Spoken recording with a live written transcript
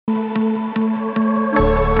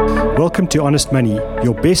Welcome to Honest Money,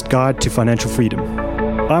 your best guide to financial freedom.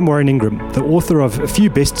 I'm Warren Ingram, the author of a few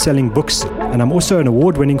best-selling books, and I'm also an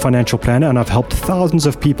award-winning financial planner, and I've helped thousands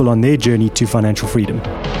of people on their journey to financial freedom.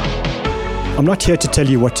 I'm not here to tell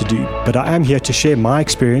you what to do, but I am here to share my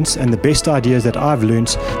experience and the best ideas that I've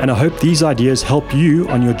learned, and I hope these ideas help you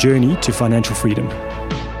on your journey to financial freedom.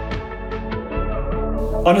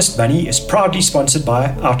 Honest Money is proudly sponsored by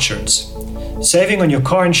OUTsurance. Saving on your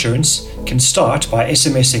car insurance can start by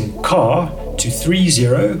SMSing CAR to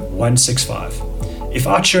 30165. If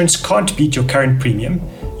OUTsurance can't beat your current premium,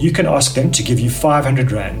 you can ask them to give you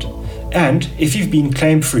 500 Rand. And if you've been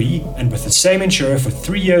claim-free and with the same insurer for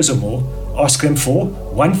 3 years or more, ask them for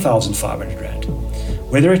 1,500 Rand.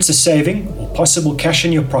 Whether it's a saving or possible cash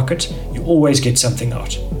in your pocket, you always get something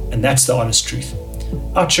out. And that's the honest truth.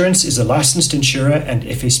 OUTsurance is a licensed insurer and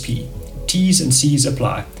FSP. T's and C's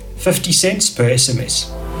apply. 50 cents per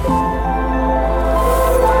SMS.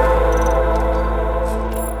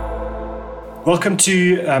 Welcome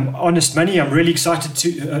to Honest Money. I'm really excited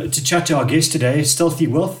to chat to our guest today, Stealthy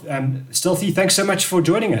Wealth. Stealthy, thanks so much for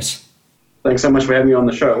joining us. Thanks so much for having me on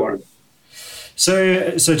the show, Warren.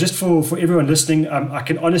 So just for everyone listening, I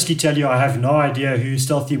can honestly tell you I have no idea who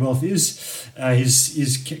Stealthy Wealth is.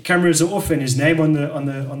 His cameras are off and his name on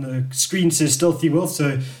the screen says Stealthy Wealth.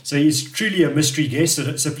 So he's truly a mystery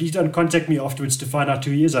guest. So please don't contact me afterwards to find out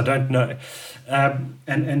who he is. I don't know.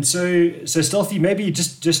 So Stealthy, maybe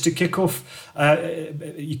just to kick off,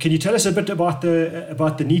 can you tell us a bit about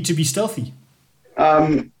the need to be stealthy? So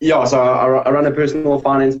I run a personal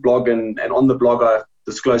finance blog, and on the blog I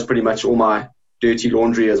disclose pretty much all my dirty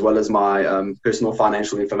laundry as well as my personal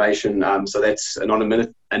financial information. So that's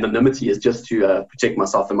anonymity is just to protect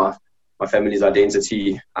myself and my family's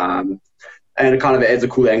identity. And it kind of adds a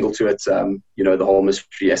cool angle to it, the whole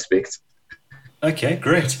mystery aspect. Okay,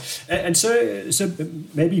 great. And so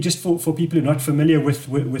maybe just for people who are not familiar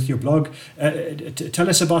with your blog, tell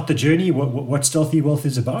us about the journey, what Stealthy Wealth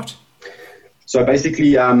is about. So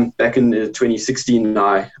basically, back in 2016,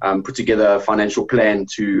 I put together a financial plan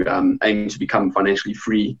to aim to become financially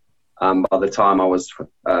free by the time I was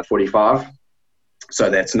 45. So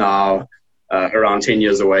that's now around 10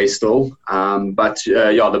 years away still.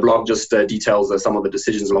 The blog just details some of the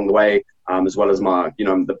decisions along the way, as well as my,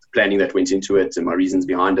 the planning that went into it and my reasons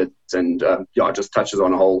behind it. And it just touches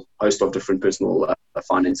on a whole host of different personal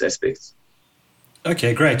finance aspects.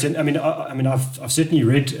 Okay, great. And I've certainly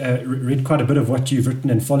read quite a bit of what you've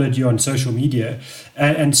written and followed you on social media.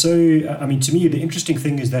 And so, to me, the interesting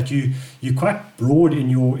thing is that you're quite broad in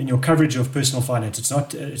your coverage of personal finance. It's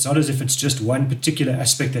not as if it's just one particular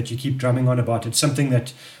aspect that you keep drumming on about. It's something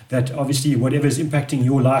that obviously whatever is impacting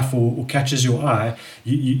your life or catches your eye,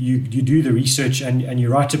 you do the research and you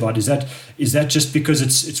write about. Is that just because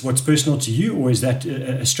it's what's personal to you, or is that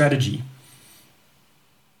a strategy?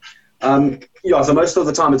 So most of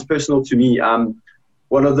the time it's personal to me.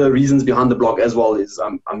 One of the reasons behind the blog as well is, I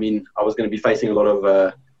was going to be facing a lot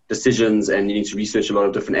of decisions and needing to research a lot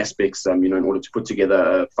of different aspects, in order to put together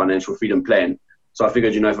a financial freedom plan. So I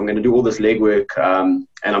figured, if I'm going to do all this legwork and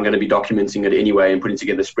I'm going to be documenting it anyway and putting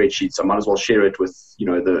together spreadsheets, I might as well share it with,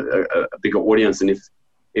 a bigger audience. And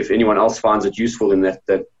if anyone else finds it useful, then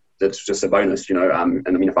that's just a bonus,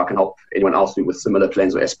 if I can help anyone else with similar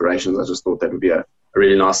plans or aspirations, I just thought that would be a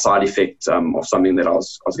really nice side effect of something that I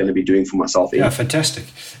was going to be doing for myself. Yeah, fantastic.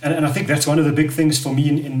 And I think that's one of the big things for me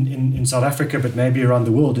in South Africa, but maybe around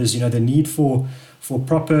the world, is, the need for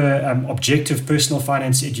proper objective personal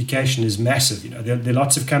finance education is massive. There are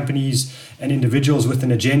lots of companies and individuals with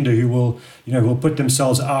an agenda who will put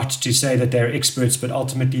themselves out to say that they're experts, but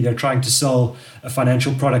ultimately they're trying to sell a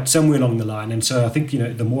financial product somewhere along the line. And so I think,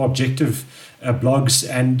 the more objective blogs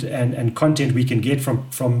and content we can get from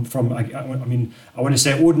I want to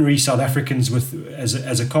say ordinary South Africans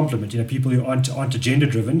as a compliment, people who aren't agenda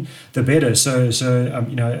driven, the better. So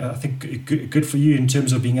I think good for you in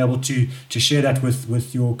terms of being able to share that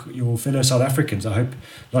with your fellow South Africans. I hope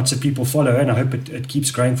lots of people follow, and I hope it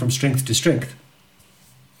keeps growing from strength to strength.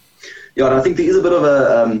 Yeah, and I think there is a bit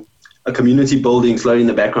of a community building slowly in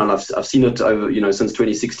the background. I've seen it over, since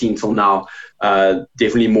 2016 till now.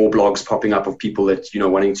 Definitely more blogs popping up of people that,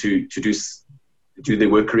 wanting to do their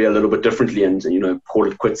work career a little bit differently and, call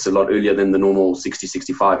it quits a lot earlier than the normal 60,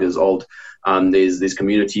 65 years old. There's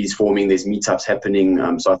communities forming, there's meetups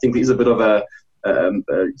happening. So I think there's a bit of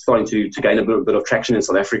starting to gain a bit of traction in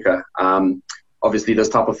South Africa. Obviously, this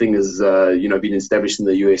type of thing has, been established in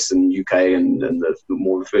the US and UK and the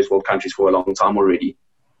more first world countries for a long time already.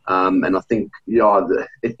 And I think,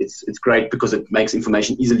 it's great because it makes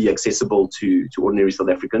information easily accessible to ordinary South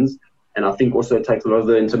Africans. And I think also it takes a lot of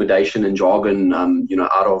the intimidation and jargon,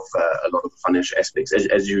 out of a lot of the financial aspects.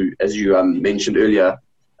 As you mentioned earlier,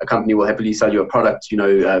 a company will happily sell you a product,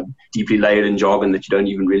 deeply layered in jargon that you don't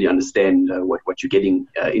even really understand what you're getting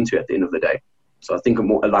into at the end of the day. So I think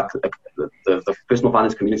more like the personal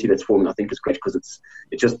finance community that's forming, I think is great because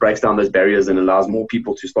it just breaks down those barriers and allows more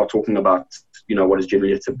people to start talking about, what is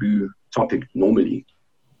generally a taboo topic normally.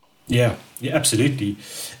 Yeah, absolutely.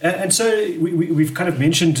 And so we've kind of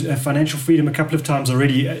mentioned financial freedom a couple of times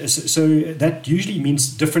already. So that usually means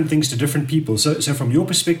different things to different people. So from your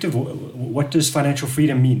perspective, what does financial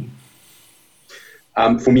freedom mean?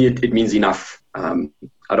 For me, it means enough.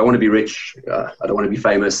 I don't want to be rich. I don't want to be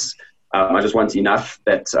famous. I just want enough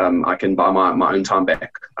that I can buy my own time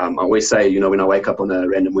back. I always say, when I wake up on a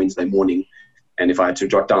random Wednesday morning, and if I had to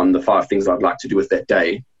jot down the 5 things I'd like to do with that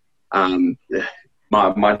day,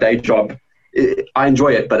 my day job, I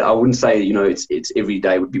enjoy it, but I wouldn't say, it's every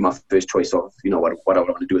day would be my first choice of, what I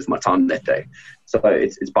want to do with my time that day. So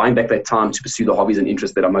it's buying back that time to pursue the hobbies and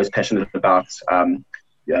interests that I'm most passionate about.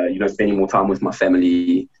 Spending more time with my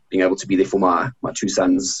family, being able to be there for my 2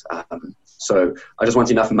 sons. So I just want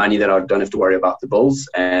enough money that I don't have to worry about the bills,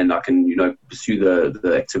 and I can, pursue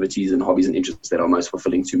the activities and hobbies and interests that are most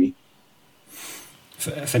fulfilling to me.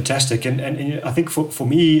 Fantastic. And I think for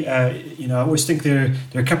me, I always think there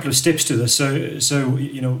are a couple of steps to this. So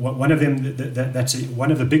one of them, that's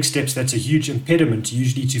one of the big steps that's a huge impediment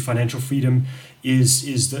usually to financial freedom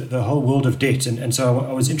is the whole world of debt. And so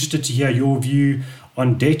I was interested to hear your view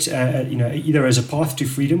on debt, either as a path to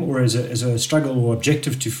freedom or as a struggle or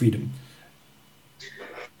objective to freedom.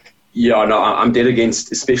 Yeah, no, I'm dead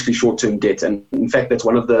against especially short-term debt. And in fact, that's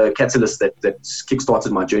one of the catalysts that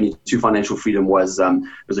kickstarted my journey to financial freedom was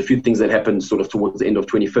there's a few things that happened sort of towards the end of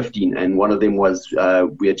 2015. And one of them was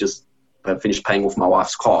we had just finished paying off my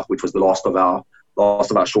wife's car, which was the last of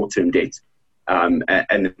our short-term debt.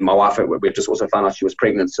 And my wife, we just also found out she was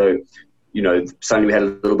pregnant. So, suddenly we had a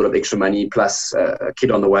little bit of extra money plus a kid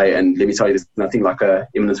on the way. And let me tell you, there's nothing like an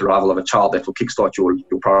imminent arrival of a child that will kickstart your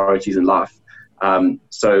priorities in life.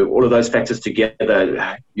 So all of those factors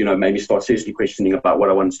together, made me start seriously questioning about what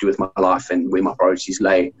I wanted to do with my life and where my priorities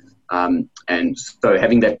lay. And so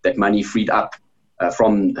having that money freed up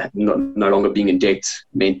from no longer being in debt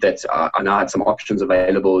meant that I now had some options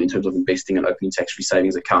available in terms of investing and opening tax-free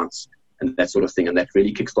savings accounts and that sort of thing. And that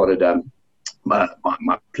really kickstarted my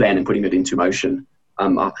plan and putting it into motion.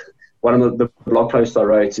 One of the blog posts I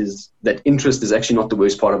wrote is that interest is actually not the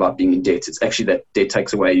worst part about being in debt. It's actually that debt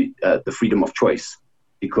takes away the freedom of choice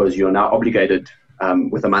because you're now obligated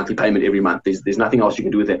with a monthly payment every month. There's nothing else you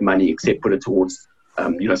can do with that money except put it towards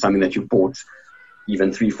something that you bought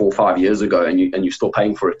even 3, 4, 5 years ago and you're still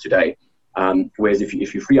paying for it today. Whereas if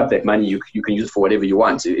you free up that money, you can use it for whatever you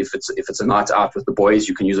want. If it's a night out with the boys,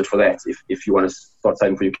 you can use it for that. If you want to start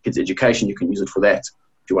saving for your kids' education, you can use it for that.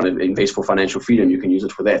 If you want to invest for financial freedom, you can use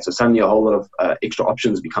it for that. So suddenly a whole lot of extra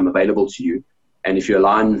options become available to you. And if you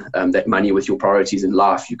align that money with your priorities in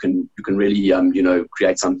life, you can really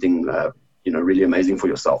create something really amazing for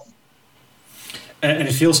yourself. And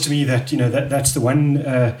it feels to me that that's the one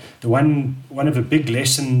of the big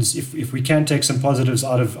lessons. If we can take some positives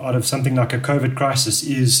out of something like a COVID crisis,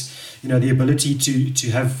 is the ability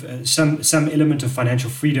to have some element of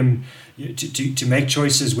financial freedom to make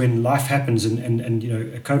choices when life happens. And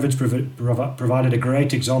COVID's provided a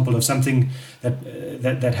great example of something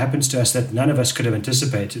that happens to us that none of us could have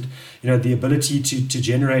anticipated. The ability to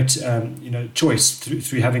generate choice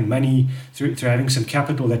through having money, through having some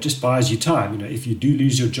capital that just buys you time. If you do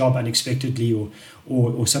lose your job unexpectedly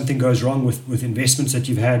or something goes wrong with investments that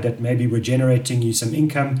you've had that maybe were generating you some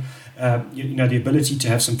income, the ability to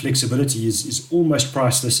have some flexibility is almost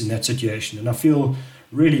priceless in that situation. And I feel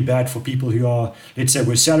really bad for people who are, let's say,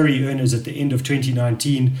 were salary earners at the end of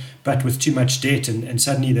 2019, but with too much debt and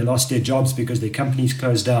suddenly they lost their jobs because their companies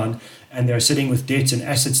closed down and they're sitting with debts and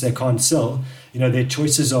assets they can't sell. Their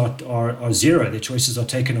choices are zero. Their choices are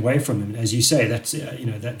taken away from them. And as you say, that's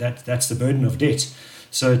that's the burden of debt.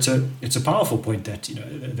 So it's a powerful point that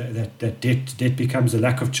that debt becomes a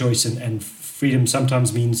lack of choice, and freedom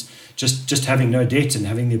sometimes means just having no debt and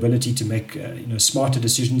having the ability to make smarter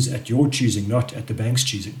decisions at your choosing, not at the bank's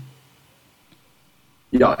choosing.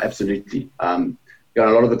 Yeah, absolutely. A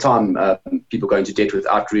lot of the time, people go into debt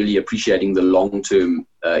without really appreciating the long-term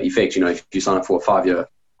effect. If you sign up for a 5-year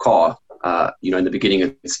car, in the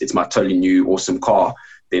beginning it's my totally new awesome car.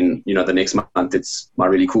 Then the next month it's my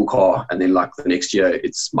really cool car, and then like the next year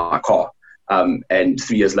it's my car. And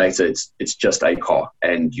 3 years later it's just a car,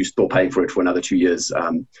 and you're still paying for it for another 2 years.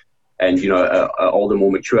 And older,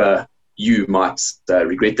 more mature you might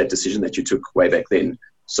regret that decision that you took way back then.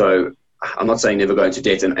 So I'm not saying never go into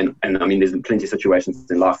debt, and I mean there's plenty of situations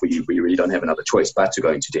in life where you really don't have another choice but to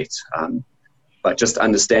go into debt. But just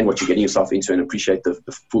understand what you're getting yourself into and appreciate the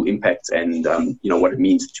full impact and what it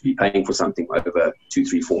means to be paying for something over 2,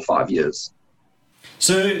 3, 4, 5 years.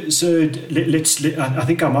 So I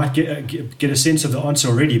think I might get a sense of the answer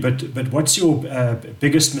already. But what's your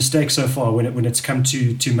biggest mistake so far when it's come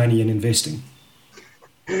to money and investing?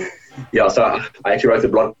 Yeah, so I actually wrote a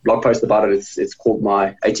blog post about it. It's called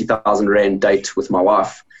my 80,000 Rand date with my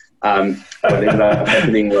wife. What ended up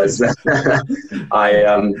happening was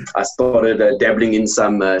I started dabbling in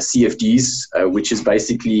some CFDs, which is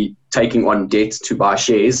basically taking on debt to buy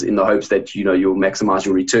shares in the hopes that you'll maximize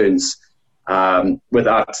your returns,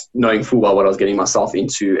 without knowing full well what I was getting myself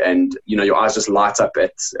into. And your eyes just light up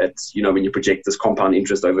at when you project this compound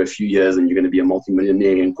interest over a few years, and you're going to be a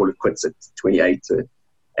multimillionaire and call it quits at 28.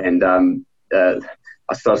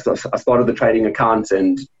 I started the trading account,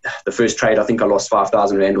 and the first trade, I think I lost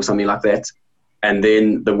 5,000 Rand or something like that. And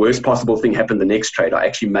then the worst possible thing happened the next trade. I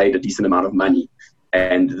actually made a decent amount of money.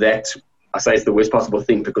 And that, I say it's the worst possible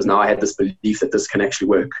thing because now I had this belief that this can actually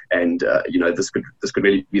work. And, this could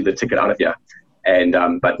really be the ticket out of here. And,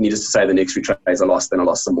 but needless to say, the next few trades I lost, then I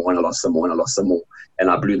lost some more, and I lost some more, and I lost some more. And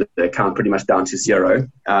I blew the account pretty much down to zero.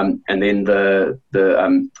 And then the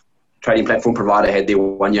trading platform provider had their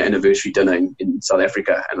 1-year anniversary dinner in South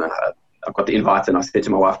Africa, and I got the invite, and I said to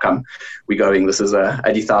my wife, "Come, we're going. This is a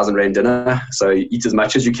 80,000 Rand dinner, so eat as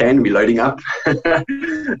much as you can. We're loading up."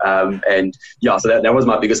 And yeah, so that was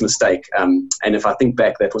my biggest mistake. And if I think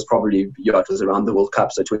back, that was probably it was around the World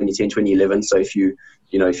Cup, so 2010, 2011. So if you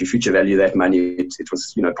future value that money, it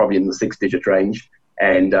was probably in the 6-digit range.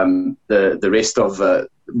 And the rest of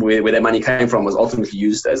where that money came from was ultimately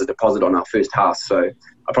used as a deposit on our first house. So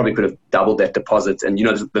I probably could have doubled that deposit. And,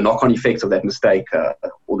 the knock-on effects of that mistake,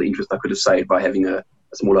 all the interest I could have saved by having a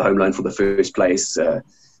smaller home loan for the first place,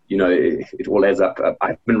 it all adds up. I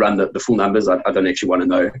haven't run the full numbers. I don't actually want to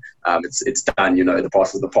know. It's done, the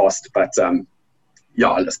past is the past. But, some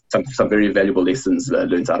very valuable lessons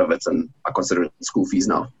learned out of it. And I consider it school fees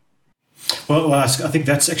now. Well, I think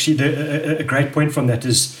that's actually a great point from that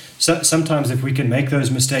is sometimes if we can make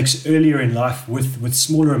those mistakes earlier in life with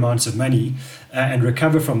smaller amounts of money and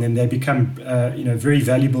recover from them, they become very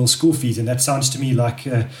valuable school fees. And that sounds to me like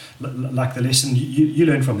the lesson you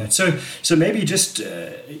learned from that. So maybe just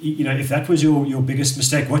if that was your biggest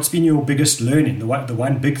mistake, what's been your biggest learning? The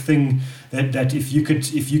one big thing that if you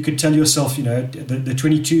could tell yourself, the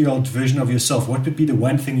 22-year-old version of yourself, what would be the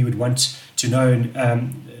one thing you would want to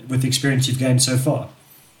know with the experience you've gained so far?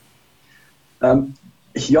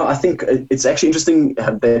 I think it's actually interesting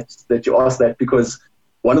that you asked that, because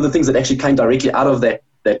one of the things that actually came directly out of that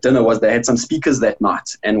dinner was they had some speakers that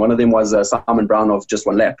night, and one of them was Simon Brown of Just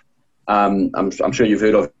One Lap. I'm sure you've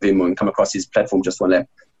heard of him and come across his platform, Just One Lap.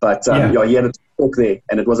 But he had a talk there,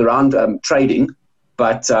 and it was around trading.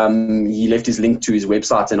 But he left his link to his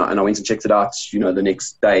website, and I went and checked it out, the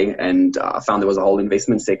next day, and I found there was a whole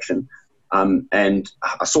investment section. And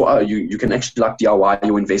I saw, you can actually DIY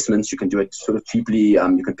your investments. You can do it sort of cheaply.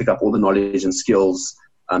 You can pick up all the knowledge and skills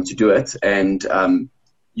to do it. And,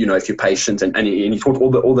 if you're patient and he taught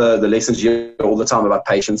all the lessons you hear all the time about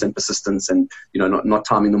patience and persistence and, not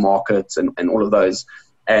timing the markets and all of those.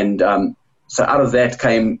 And so out of that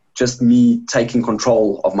came just me taking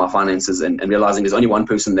control of my finances and realizing there's only one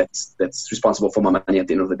person that's responsible for my money at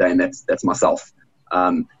the end of the day, and that's myself.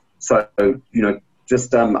 I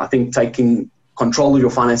think taking control of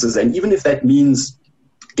your finances, and even if that means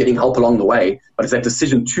getting help along the way, but it's that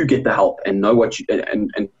decision to get the help and know what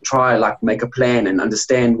and try make a plan and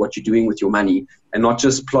understand what you're doing with your money, and not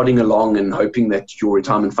just plodding along and hoping that your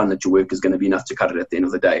retirement fund at your work is going to be enough to cut it at the end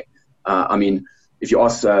of the day. If you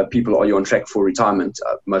ask people, are you on track for retirement?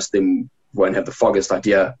 Most of them won't have the foggiest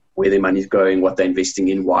idea where their money's going, what they're investing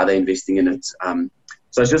in, why they're investing in it.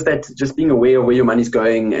 So it's just being aware of where your money's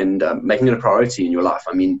going and making it a priority in your life.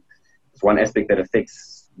 It's one aspect that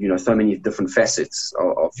affects, so many different facets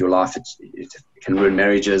of your life. It can ruin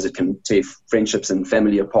marriages. It can tear friendships and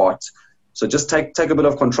family apart. So just take a bit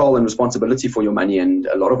of control and responsibility for your money, and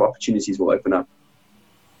a lot of opportunities will open up.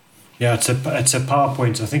 Yeah, it's a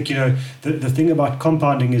PowerPoint. I think, the thing about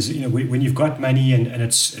compounding is, when you've got money and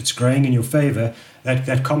it's growing in your favor,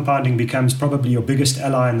 that compounding becomes probably your biggest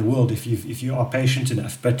ally in the world if you are patient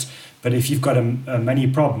enough. But if you've got money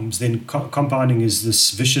problems, then compounding is this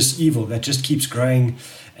vicious evil that just keeps growing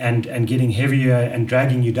and getting heavier and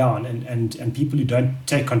dragging you down. And people who don't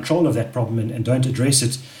take control of that problem and don't address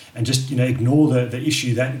it and just ignore the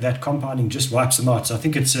issue, that compounding just wipes them out. So I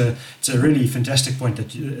think it's a really fantastic point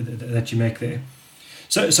that you make there.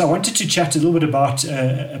 So I wanted to chat a little bit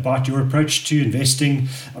about your approach to investing.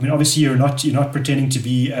 I mean, obviously you're not pretending to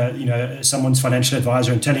be someone's financial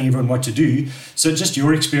advisor and telling everyone what to do. So just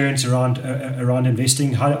your experience around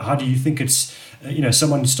investing. How do you think it's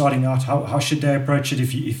someone starting out? How should they approach it?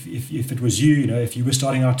 If it was you, if you were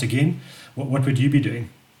starting out again, what would you be doing?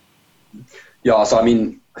 Yeah, so I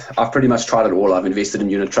mean, I've pretty much tried it all. I've invested in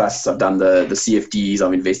unit trusts. I've done the CFDs.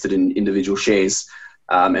 I've invested in individual shares.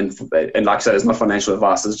 And like I said, it's not financial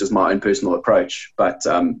advice. It's just my own personal approach. But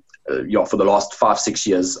for the last 5-6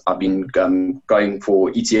 years, I've been going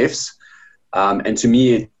for ETFs. And to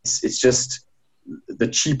me, it's just the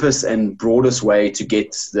cheapest and broadest way to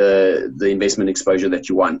get the investment exposure that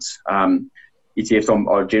you want. ETFs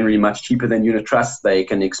are generally much cheaper than unit trusts. They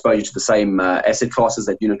can expose you to the same asset classes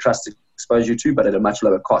that unit trusts expose you to, but at a much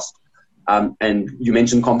lower cost. And you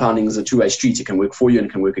mentioned compounding is a two-way street. It can work for you and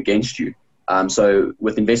it can work against you. So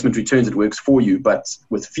with investment returns, it works for you, but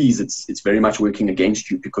with fees, it's very much working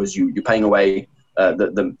against you because you're paying away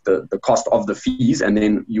the cost of the fees, and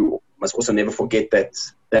then you must also never forget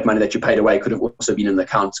that money that you paid away could have also been in the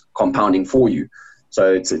account compounding for you.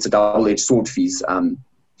 So it's a double-edged sword, fees.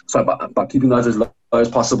 So by keeping those as low as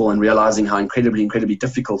possible and realizing how incredibly, incredibly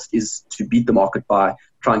difficult it is to beat the market by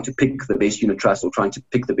trying to pick the best unit trust or trying to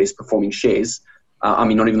pick the best performing shares. I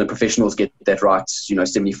mean, not even the professionals get that right.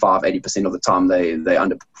 75-80% of the time they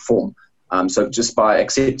underperform. So just by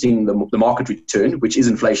accepting the market return, which is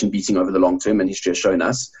inflation beating over the long term, and history has shown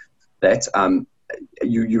us that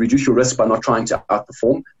you reduce your risk by not trying to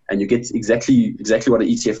outperform, and you get exactly what an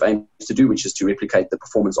ETF aims to do, which is to replicate the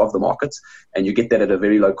performance of the market, and you get that at a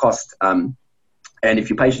very low cost. And if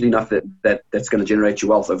you're patient enough, that's going to generate you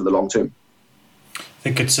wealth over the long term. I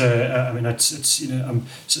think it's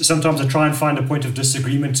sometimes I try and find a point of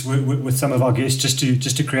disagreement with some of our guests just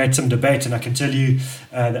to create some debate, and I can tell you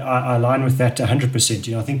that I align with that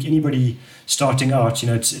 100%. I think anybody starting out,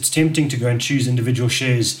 it's tempting to go and choose individual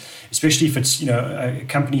shares, especially if it's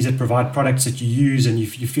companies that provide products that you use and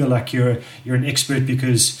you feel like you're an expert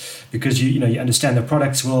because you understand the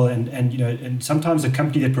products well, and sometimes the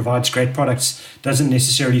company that provides great products doesn't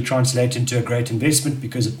necessarily translate into a great investment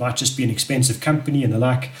because it might just be an expensive company and the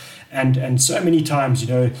like. And so many times,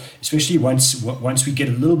 especially once we get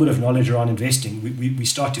a little bit of knowledge around investing, we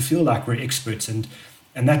start to feel like we're experts,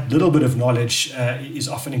 and that little bit of knowledge is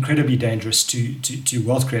often incredibly dangerous to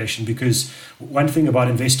wealth creation, because one thing about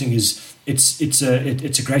investing is it's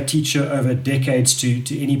a great teacher over decades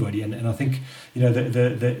to anybody, and I think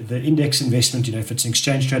the index investment, if it's an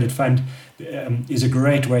exchange traded fund, is a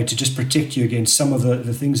great way to just protect you against some of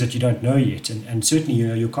the things that you don't know yet, and certainly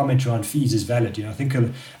your comment around fees is valid. I think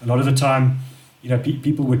a lot of the time,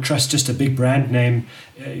 people would trust just a big brand name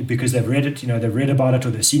because they've read it, they've read about it, or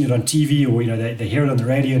they've seen it on TV, or they hear it on the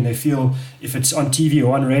radio, and they feel if it's on TV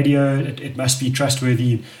or on radio, it must be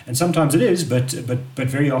trustworthy. And sometimes it is, but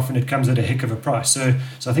very often it comes at a heck of a price. So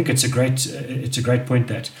I think it's a great point.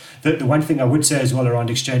 That the one thing I would say as well around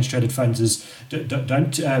exchange traded funds is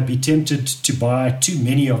don't be tempted to buy too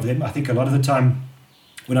many of them. I think a lot of the time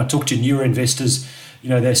when I talk to newer investors,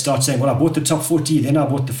 they start saying, well, I bought the top 40, then I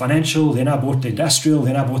bought the financial, then I bought the industrial,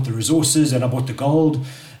 then I bought the resources, then I bought the gold,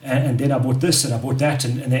 and then I bought this and I bought that,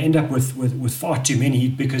 and they end up with far too many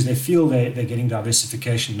because they feel they're getting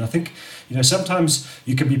diversification. And I think, sometimes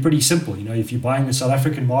you can be pretty simple. If you're buying the South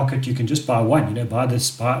African market, you can just buy one, buy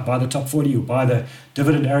the top 40 or buy the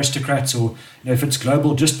dividend aristocrats, or if it's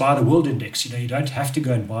global, just buy the world index. You don't have to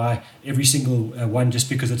go and buy every single one just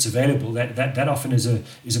because it's available. That often is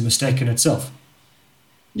a mistake in itself.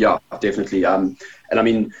 Yeah, definitely. And I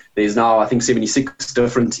mean, there's now, I think, 76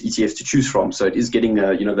 different ETFs to choose from. So it is getting,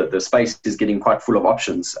 the space is getting quite full of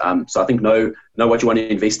options. So I think know what you want to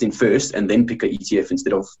invest in first, and then pick an ETF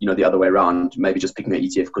instead of, the other way around. Maybe just picking an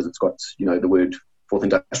ETF because it's got, the word fourth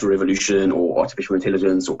industrial revolution or artificial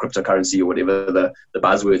intelligence or cryptocurrency or whatever the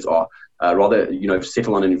buzzwords are. Rather,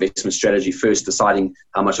 settle on an investment strategy first, deciding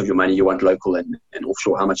how much of your money you want local and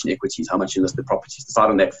offshore, how much in equities, how much in listed properties. Decide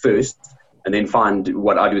on that first. And then find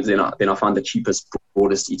what I do is then I find the cheapest,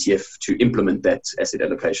 broadest ETF to implement that asset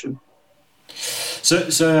allocation.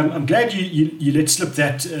 So I'm glad you let slip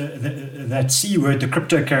that C word, the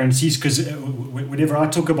cryptocurrencies, because whenever I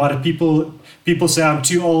talk about it, people say I'm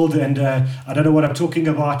too old and I don't know what I'm talking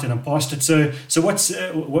about and I'm past it. So what's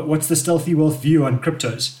the Stealthy Wealth view on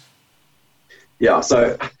cryptos? Yeah,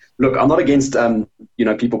 so look, I'm not against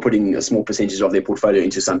people putting a small percentage of their portfolio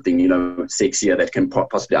into something sexier that can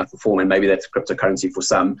possibly outperform, and maybe that's cryptocurrency for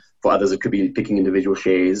some. For others, it could be picking individual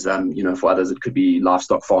shares. For others, it could be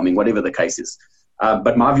livestock farming, whatever the case is.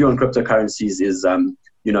 But my view on cryptocurrencies is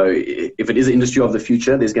if it is an industry of the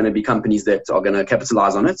future, there's going to be companies that are going to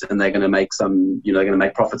capitalize on it, and they're going to make they're going to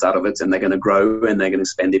make profits out of it, and they're going to grow, and they're going to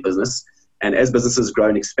expand their business. And as businesses grow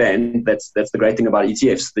and expand, that's the great thing about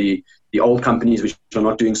ETFs. The old companies which are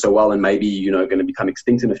not doing so well and maybe going to become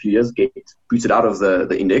extinct in a few years get booted out of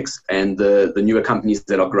the index, and the newer companies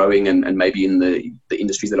that are growing and maybe in the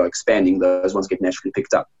industries that are expanding, those ones get naturally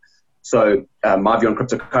picked up. So my view on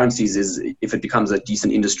cryptocurrencies is, if it becomes a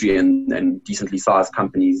decent industry and decently sized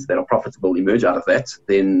companies that are profitable emerge out of that,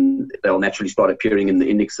 then they'll naturally start appearing in the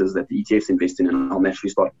indexes that the ETFs invest in, and I'll naturally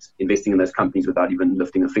start investing in those companies without even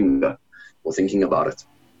lifting a finger or thinking about it.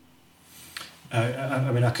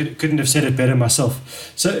 I couldn't have said it better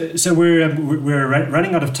myself. So we're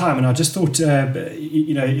running out of time, and I just thought,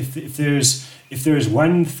 if there is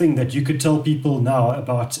one thing that you could tell people now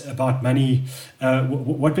about money,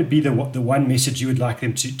 what would be the one message you would like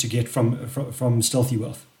them to get from Stealthy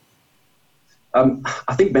Wealth?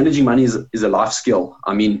 I think managing money is a life skill.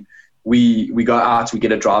 I mean, we go out, we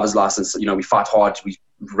get a driver's license, we fight hard, we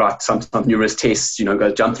write sometimes numerous tests,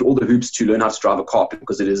 go jump through all the hoops to learn how to drive a car,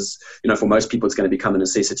 because it is, for most people, it's going to become a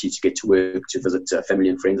necessity to get to work, to visit family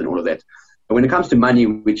and friends and all of that. But when it comes to money,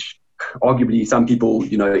 which arguably some people,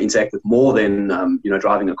 interact with more than,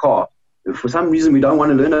 driving a car, for some reason, we don't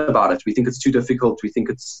want to learn about it. We think it's too difficult. We think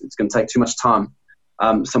it's going to take too much time.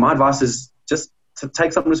 So my advice is just to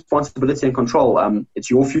take some responsibility and control.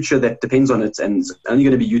 It's your future that depends on it, and it's only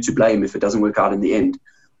going to be you to blame if it doesn't work out in the end.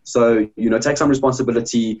 So, take some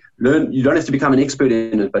responsibility, learn. You don't have to become an expert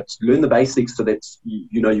in it, but learn the basics so that,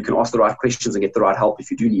 you can ask the right questions and get the right help if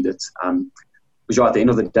you do need it. Because at the end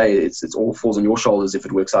of the day, it's all falls on your shoulders if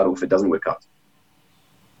it works out or if it doesn't work out.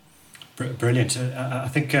 Brilliant. I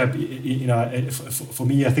think, for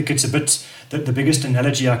me, I think it's a bit, the biggest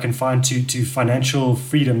analogy I can find to financial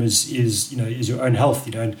freedom is your own health,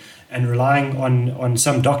 and relying on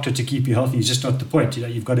some doctor to keep you healthy is just not the point.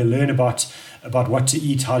 You've got to learn about what to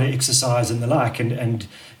eat, how to exercise and the like. And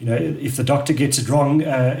if the doctor gets it wrong,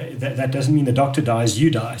 that doesn't mean the doctor dies,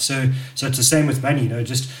 you die. So it's the same with money,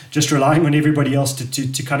 just relying on everybody else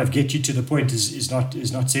to kind of get you to the point is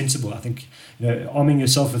not sensible. I think, arming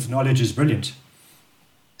yourself with knowledge is brilliant.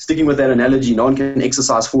 Sticking with that analogy, no one can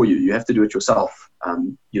exercise for you. You have to do it yourself.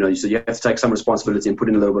 So you have to take some responsibility and put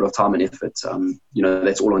in a little bit of time and effort.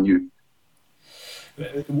 That's all on you.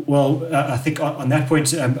 Well, I think on that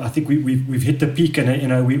point, I think we've hit the peak,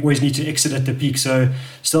 and we always need to exit at the peak. So,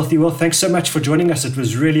 Stealthy Wealth, thanks so much for joining us. It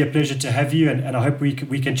was really a pleasure to have you, and I hope we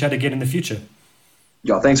can chat again in the future.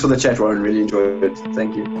 Yeah, thanks for the chat, Warren. Really enjoyed it.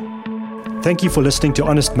 Thank you. Thank you for listening to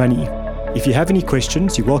Honest Money. If you have any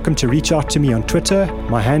questions, you're welcome to reach out to me on Twitter.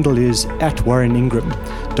 My handle is @WarrenIngram.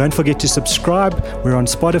 Don't forget to subscribe. We're on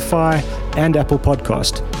Spotify and Apple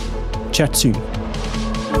Podcast. Chat soon.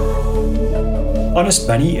 Honest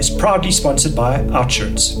Money is proudly sponsored by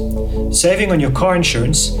OutSurance. Saving on your car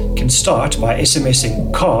insurance can start by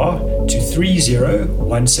SMSing CAR to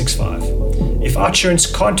 30165. If OutSurance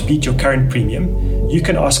can't beat your current premium, you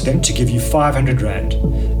can ask them to give you 500 Rand.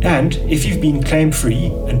 And if you've been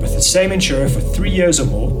claim-free and with the same insurer for 3 years or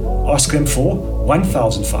more, ask them for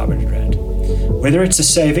 1,500 Rand. Whether it's a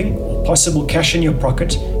saving or possible cash in your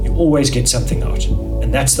pocket, you always get something out.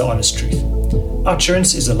 And that's the honest truth.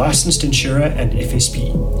 OutSurance is a licensed insurer and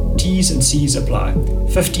FSP. T's and C's apply.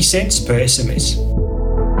 50 cents per SMS.